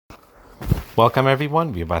Welcome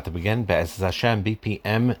everyone. We're about to begin Be'ez Hashem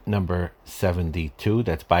BPM number 72.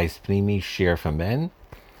 That's Bais Pnimi Shir for Men.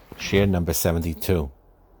 Shir number 72.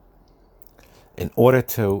 In order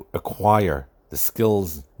to acquire the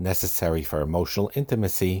skills necessary for emotional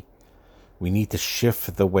intimacy, we need to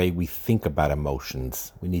shift the way we think about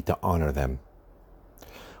emotions. We need to honor them.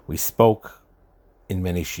 We spoke in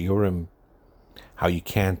many shiurim how you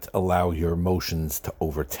can't allow your emotions to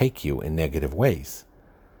overtake you in negative ways.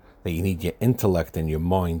 That you need your intellect and your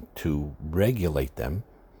mind to regulate them,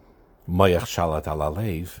 moyach shalat ala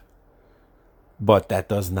lev, but that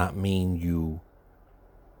does not mean you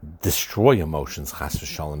destroy emotions, chas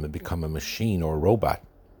v'shalom, and become a machine or a robot.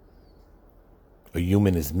 A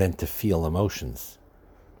human is meant to feel emotions.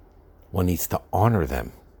 One needs to honor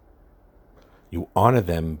them. You honor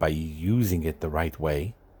them by using it the right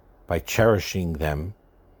way, by cherishing them,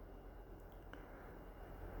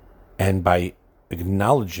 and by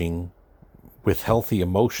acknowledging with healthy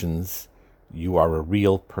emotions you are a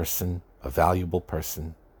real person, a valuable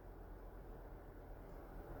person,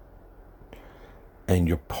 and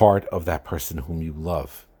you're part of that person whom you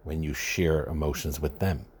love when you share emotions with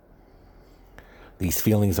them. These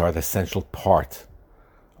feelings are the essential part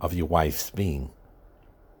of your wife's being.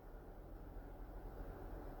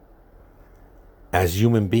 As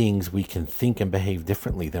human beings, we can think and behave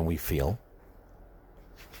differently than we feel.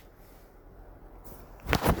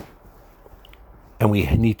 And we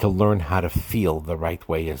need to learn how to feel the right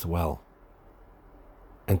way as well.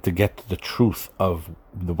 And to get to the truth of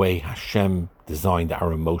the way Hashem designed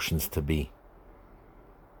our emotions to be.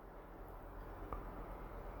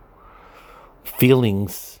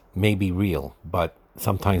 Feelings may be real, but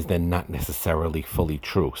sometimes they're not necessarily fully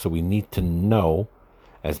true. So we need to know,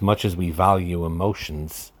 as much as we value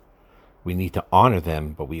emotions, we need to honor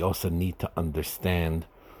them, but we also need to understand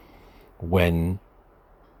when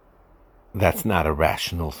that's not a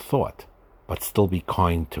rational thought, but still be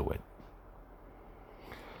kind to it.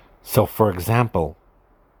 So, for example,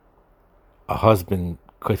 a husband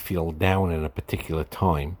could feel down in a particular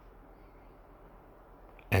time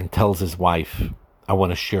and tells his wife, I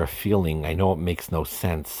want to share a feeling. I know it makes no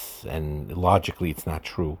sense and logically it's not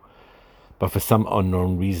true, but for some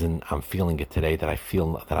unknown reason I'm feeling it today, that I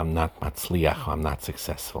feel that I'm not matzliach, I'm not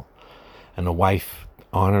successful. And the wife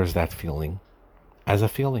honors that feeling as a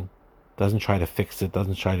feeling. Doesn't try to fix it,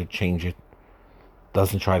 doesn't try to change it,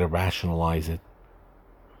 doesn't try to rationalize it.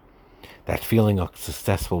 That feeling of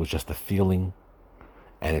successful is just a feeling,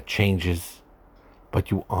 and it changes,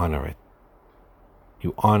 but you honor it.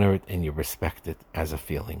 You honor it and you respect it as a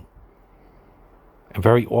feeling. And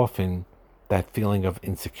very often, that feeling of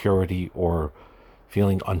insecurity or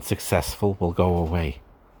feeling unsuccessful will go away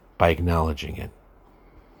by acknowledging it.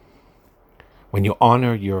 When you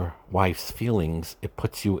honor your wife's feelings, it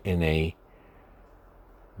puts you in a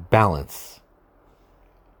balance.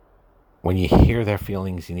 When you hear their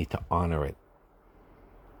feelings, you need to honor it.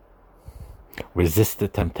 Resist the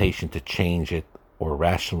temptation to change it or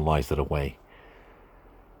rationalize it away.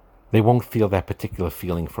 They won't feel that particular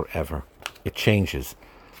feeling forever. It changes,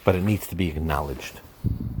 but it needs to be acknowledged.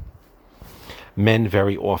 Men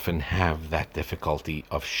very often have that difficulty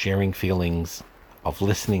of sharing feelings, of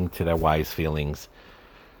listening to their wives' feelings.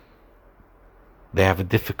 They have a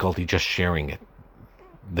difficulty just sharing it.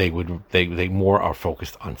 They more are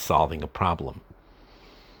focused on solving a problem.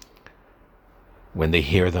 When they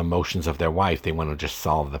hear the emotions of their wife, they want to just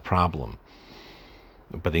solve the problem.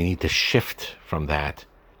 But they need to shift from that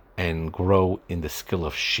and grow in the skill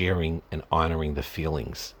of sharing and honoring the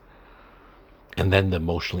feelings. And then the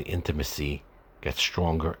emotional intimacy gets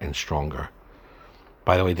stronger and stronger.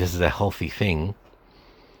 By the way, this is a healthy thing.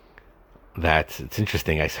 It's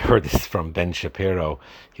interesting. I heard this from Ben Shapiro.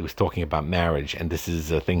 He was talking about marriage, and this is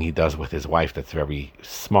a thing he does with his wife that's very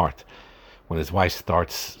smart. When his wife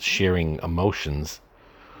starts sharing emotions,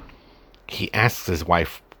 he asks his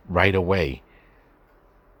wife right away,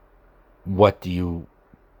 what do you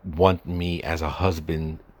want me as a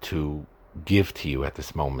husband to give to you at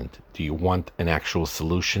this moment? Do you want an actual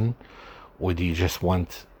solution, or do you just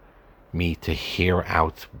want me to hear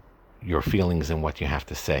out your feelings and what you have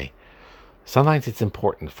to say? Sometimes it's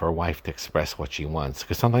important for a wife to express what she wants,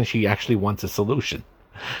 because sometimes she actually wants a solution.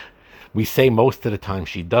 We say most of the time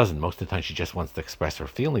she doesn't. Most of the time she just wants to express her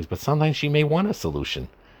feelings, but sometimes she may want a solution.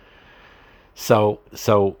 So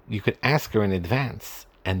you could ask her in advance,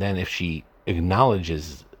 and then if she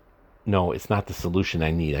acknowledges, no, it's not the solution I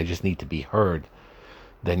need, I just need to be heard,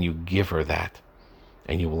 then you give her that,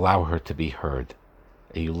 and you allow her to be heard.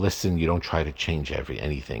 And you listen, you don't try to change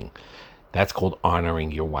anything. That's called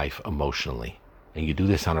honoring your wife emotionally. And you do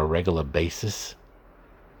this on a regular basis,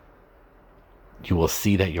 you will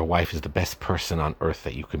see that your wife is the best person on earth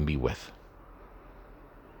that you can be with.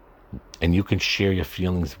 And you can share your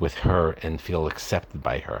feelings with her and feel accepted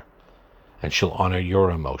by her. And she'll honor your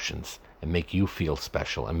emotions and make you feel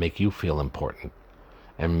special and make you feel important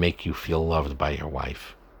and make you feel loved by your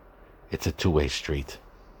wife. It's a two-way street.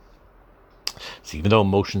 So even though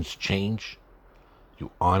emotions change,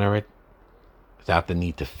 you honor it without the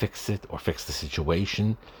need to fix it or fix the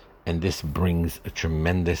situation. And this brings a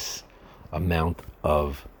tremendous amount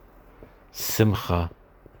of simcha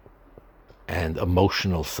and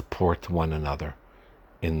emotional support to one another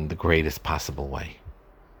in the greatest possible way.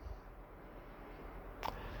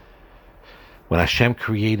 When Hashem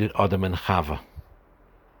created Adam and Chava,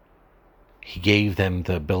 He gave them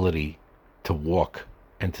the ability to walk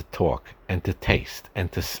and to talk and to taste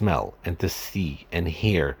and to smell and to see and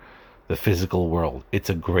hear the physical world. It's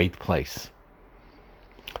a great place.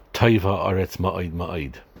 Toiva Aretz Ma'id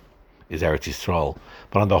Ma'id is Eretz Yisrael.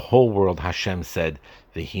 But on the whole world, Hashem said,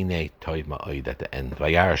 V'hine Toiv Ma'id at the end.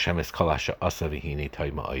 Vayar Hashem es kol asher asa v'hine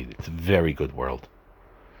Toiv Ma'id. It's a very good world.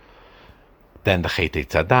 Then the Chetei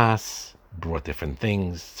Tzadas brought different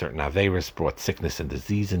things. Certain Averis brought sickness and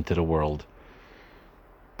disease into the world.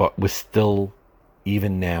 But we still,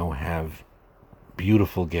 even now, have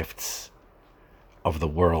beautiful gifts of the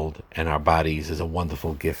world, and our bodies is a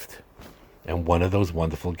wonderful gift. And one of those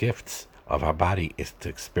wonderful gifts of our body is to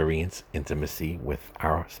experience intimacy with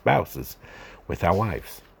our spouses, with our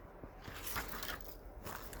wives.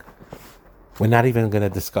 We're not even going to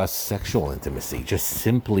discuss sexual intimacy, just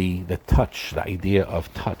simply the touch, the idea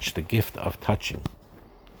of touch, the gift of touching.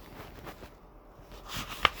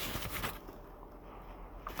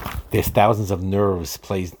 There's thousands of nerves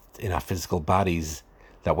placed in our physical bodies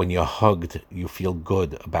that when you're hugged, you feel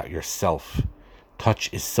good about yourself. Touch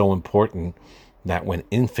is so important that when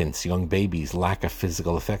infants, young babies, lack of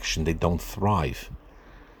physical affection, they don't thrive.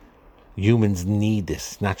 Humans need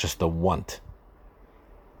this, not just a want.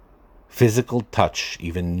 Physical touch,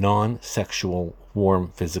 even non-sexual,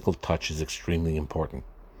 warm physical touch is extremely important.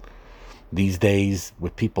 These days,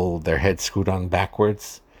 with people, their heads screwed on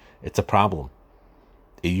backwards, it's a problem.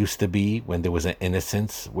 It used to be when there was an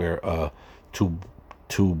innocence where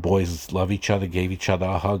two boys love each other, gave each other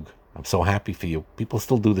a hug. I'm so happy for you. People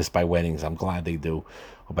still do this by weddings. I'm glad they do.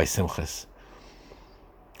 Or by simchas.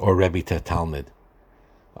 Or Rebbe to Talmud.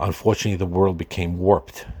 Unfortunately, the world became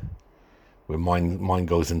warped. Where mind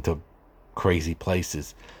goes into crazy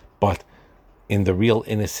places. But in the real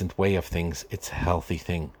innocent way of things, it's a healthy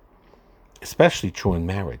thing. Especially true in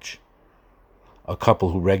marriage. A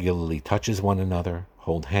couple who regularly touches one another,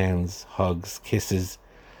 hold hands, hugs, kisses,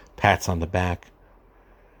 pats on the back.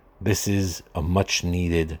 This is a much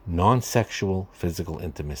needed non-sexual physical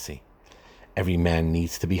intimacy. Every man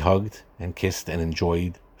needs to be hugged and kissed and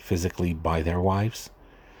enjoyed physically by their wives,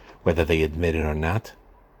 whether they admit it or not.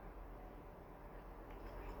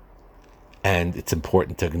 And it's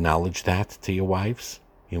important to acknowledge that to your wives,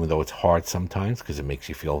 even though it's hard sometimes because it makes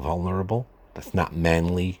you feel vulnerable. That's not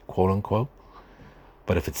manly, quote unquote.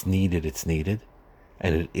 But if it's needed, it's needed.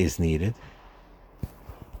 And it is needed.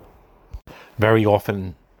 Very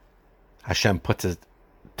often, Hashem puts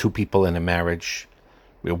two people in a marriage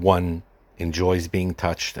where one enjoys being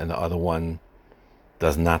touched and the other one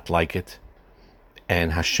does not like it.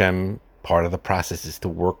 And Hashem, part of the process is to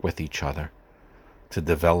work with each other to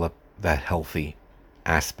develop that healthy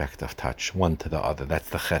aspect of touch, one to the other. That's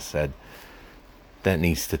the chesed that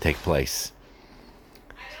needs to take place.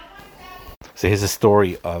 So here's a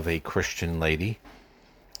story of a Christian lady.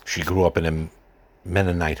 She grew up in a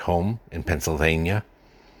Mennonite home in Pennsylvania.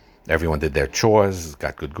 Everyone did their chores,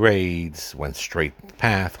 got good grades, went straight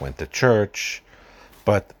path, went to church,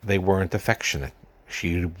 but they weren't affectionate.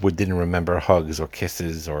 She didn't remember hugs or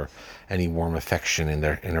kisses or any warm affection in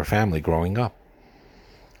her family growing up.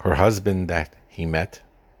 Her husband that she met,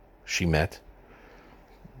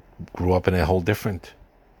 grew up in a whole different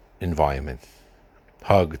environment.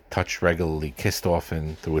 Hugged, touched regularly, kissed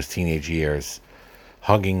often through his teenage years.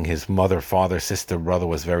 Hugging his mother, father, sister, brother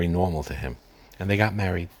was very normal to him. And they got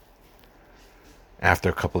married. After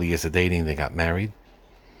a couple of years of dating, they got married.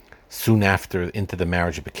 Soon after, into the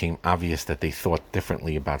marriage, it became obvious that they thought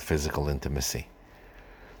differently about physical intimacy.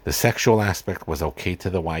 The sexual aspect was okay to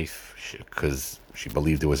the wife because she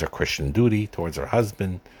believed it was her Christian duty towards her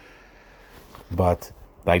husband. But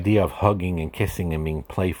the idea of hugging and kissing and being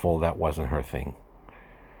playful, that wasn't her thing.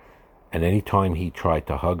 And anytime he tried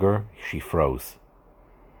to hug her, she froze.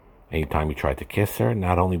 Anytime he tried to kiss her,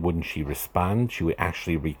 not only wouldn't she respond, she would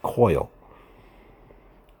actually recoil.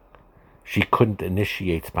 She couldn't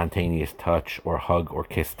initiate spontaneous touch or hug or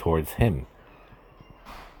kiss towards him.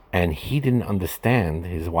 And he didn't understand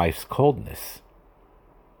his wife's coldness.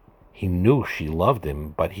 He knew she loved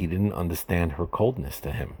him, but he didn't understand her coldness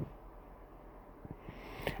to him.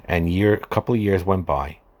 And a couple of years went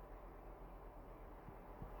by,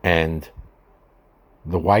 and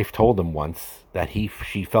the wife told him once that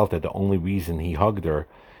she felt that the only reason he hugged her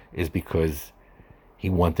is because he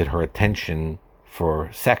wanted her attention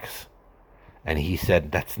for sex. And he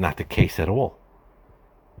said that's not the case at all.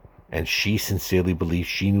 And she sincerely believed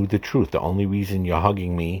she knew the truth. The only reason you're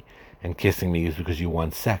hugging me and kissing me is because you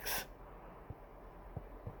want sex.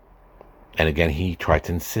 And again, he tried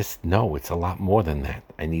to insist, no, it's a lot more than that.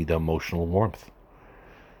 I need emotional warmth.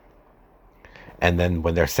 And then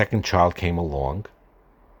when their second child came along,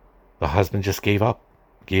 the husband just gave up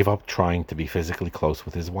trying to be physically close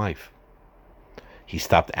with his wife. He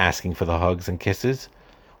stopped asking for the hugs and kisses,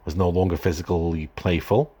 was no longer physically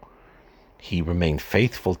playful. He remained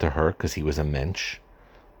faithful to her because he was a mensch,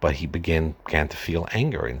 but he began to feel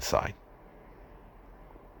anger inside.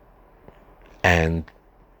 And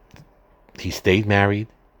he stayed married,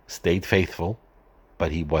 stayed faithful,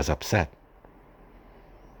 but he was upset.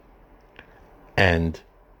 And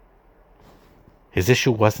his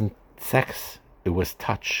issue wasn't sex, it was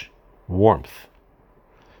touch, warmth.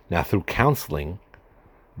 Now, through counseling,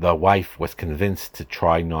 the wife was convinced to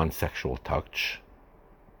try non-sexual touch.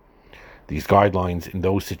 These guidelines in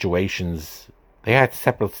those situations, they had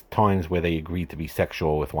separate times where they agreed to be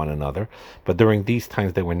sexual with one another, but during these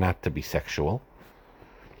times they were not to be sexual.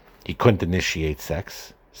 He couldn't initiate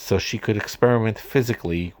sex, so she could experiment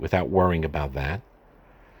physically without worrying about that.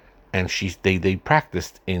 And they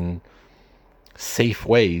practiced in safe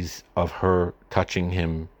ways of her touching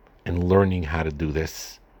him and learning how to do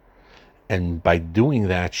this. And by doing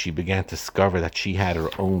that, she began to discover that she had her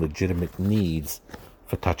own legitimate needs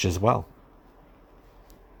for touch as well.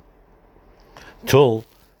 Till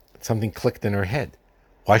something clicked in her head.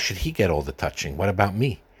 Why should he get all the touching? What about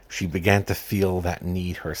me? She began to feel that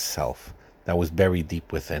need herself that was buried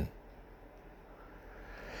deep within.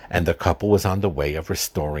 And the couple was on the way of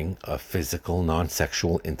restoring a physical,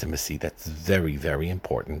 non-sexual intimacy that's very, very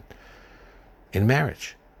important in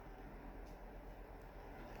marriage.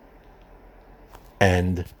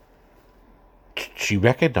 And she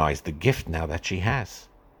recognized the gift now that she has.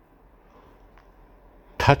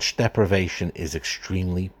 Touch deprivation is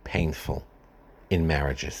extremely painful in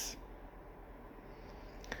marriages.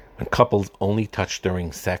 When couples only touch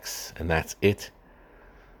during sex and that's it,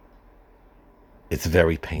 it's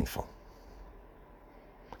very painful.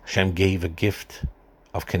 Hashem gave a gift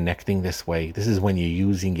of connecting this way. This is when you're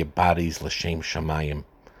using your bodies l'shem shamayim.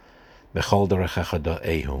 B'chol derechecha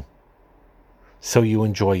da'ehu. So you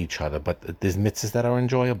enjoy each other, but there's mitzvahs that are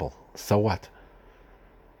enjoyable. So what?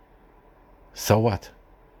 So what?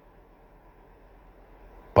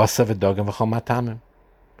 Basa v'dogim v'chol matamim.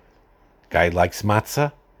 Guy likes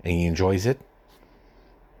matzah and he enjoys it.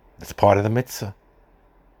 It's part of the mitzvah.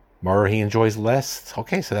 More he enjoys less.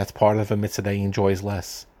 Okay, so that's part of the mitzvah that he enjoys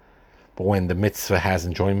less. But when the mitzvah has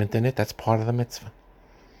enjoyment in it, that's part of the mitzvah.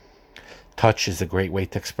 Touch is a great way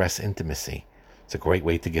to express intimacy. It's a great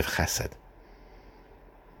way to give chesed.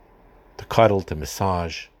 To cuddle, to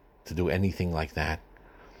massage, to do anything like that.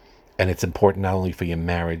 And it's important not only for your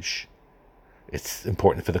marriage, it's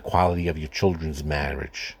important for the quality of your children's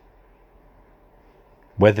marriage.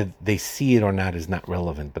 Whether they see it or not is not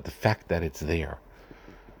relevant, but the fact that it's there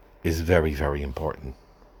is very, very important.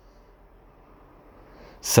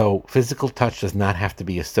 So physical touch does not have to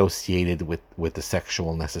be associated with the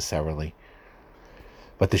sexual necessarily,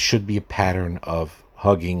 but there should be a pattern of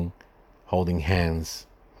hugging, holding hands,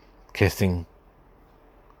 kissing,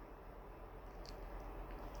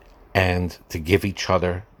 and to give each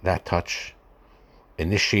other that touch,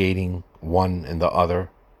 initiating one and the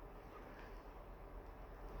other.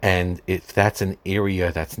 And if that's an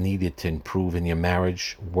area that's needed to improve in your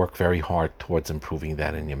marriage, work very hard towards improving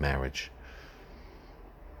that in your marriage.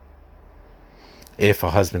 If a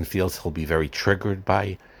husband feels he'll be very triggered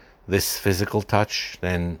by this physical touch,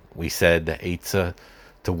 then we said the eitzah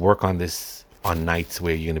to work on this on nights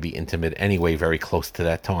where you're going to be intimate anyway, very close to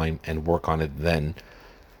that time, and work on it then.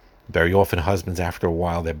 Very often husbands, after a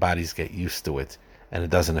while, their bodies get used to it, and it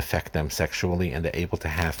doesn't affect them sexually, and they're able to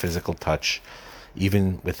have physical touch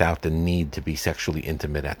even without the need to be sexually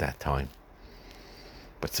intimate at that time.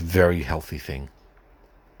 But it's a very healthy thing.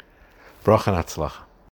 Bracha and Hatzlacha.